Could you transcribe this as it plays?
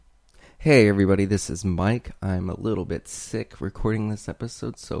Hey everybody, this is Mike. I'm a little bit sick recording this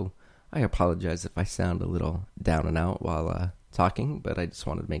episode, so I apologize if I sound a little down and out while talking, but I just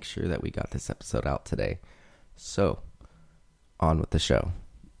wanted to make sure that we got this episode out today. So, on with the show.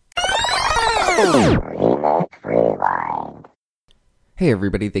 Hey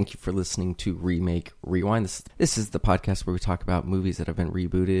everybody, thank you for listening to Remake Rewind. This is the podcast where we talk about movies that have been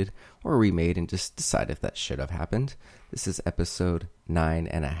rebooted or remade and just decide if that should have happened. This is episode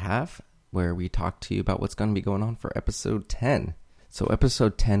 9.5, where we talk to you about what's going to be going on for episode 10. So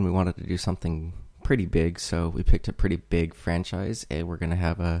episode 10, we wanted to do something pretty big, so we picked a pretty big franchise, and we're going to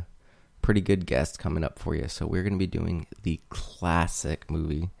have a pretty good guest coming up for you. So we're going to be doing the classic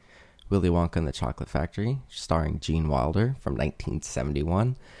movie, Willy Wonka and the Chocolate Factory, starring Gene Wilder from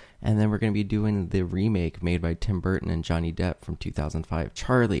 1971. And then we're going to be doing the remake made by Tim Burton and Johnny Depp from 2005,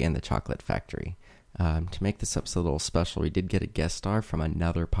 Charlie and the Chocolate Factory. To make this episode a little special, we did get a guest star from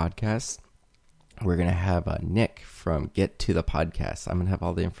another podcast. We're going to have Nick from Get to the Podcast. I'm going to have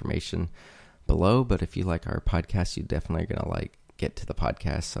all the information below, but if you like our podcast, you definitely are going to like Get to the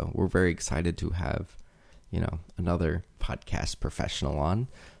Podcast. So we're very excited to have, another podcast professional on.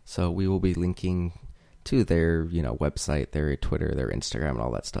 So we will be linking to their, website, their Twitter, their Instagram, and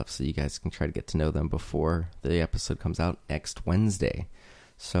all that stuff, so you guys can try to get to know them before the episode comes out next Wednesday.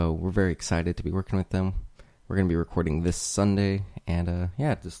 So we're very excited to be working with them. We're going to be recording this Sunday, and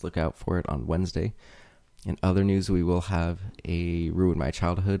just look out for it on Wednesday. In other news, we will have a Ruin My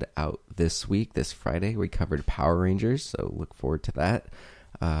Childhood out this week, this Friday. We covered Power Rangers, so look forward to that.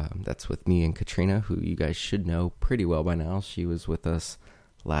 That's with me and Katrina, who you guys should know pretty well by now. She was with us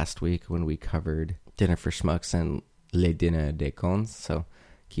last week when we covered Dinner for Schmucks and Les Dîners des Cons, so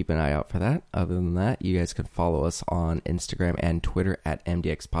keep an eye out for that. Other than that, you guys can follow us on Instagram and Twitter at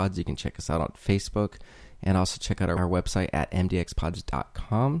MDXPods. You can check us out on Facebook, and also check out our website at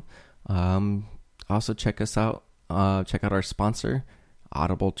mdxpods.com. Also check us out, check out our sponsor,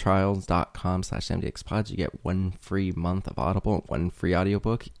 audibletrials.com/mdxpods. You get 1 free month of Audible, 1 free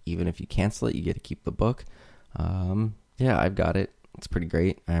audiobook. Even if you cancel it, you get to keep the book. I've got it. It's pretty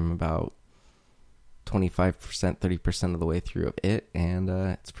great. I'm about 25%, 30% of the way through of it, and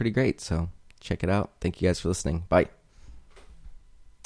it's pretty great. So check it out. Thank you guys for listening. Bye.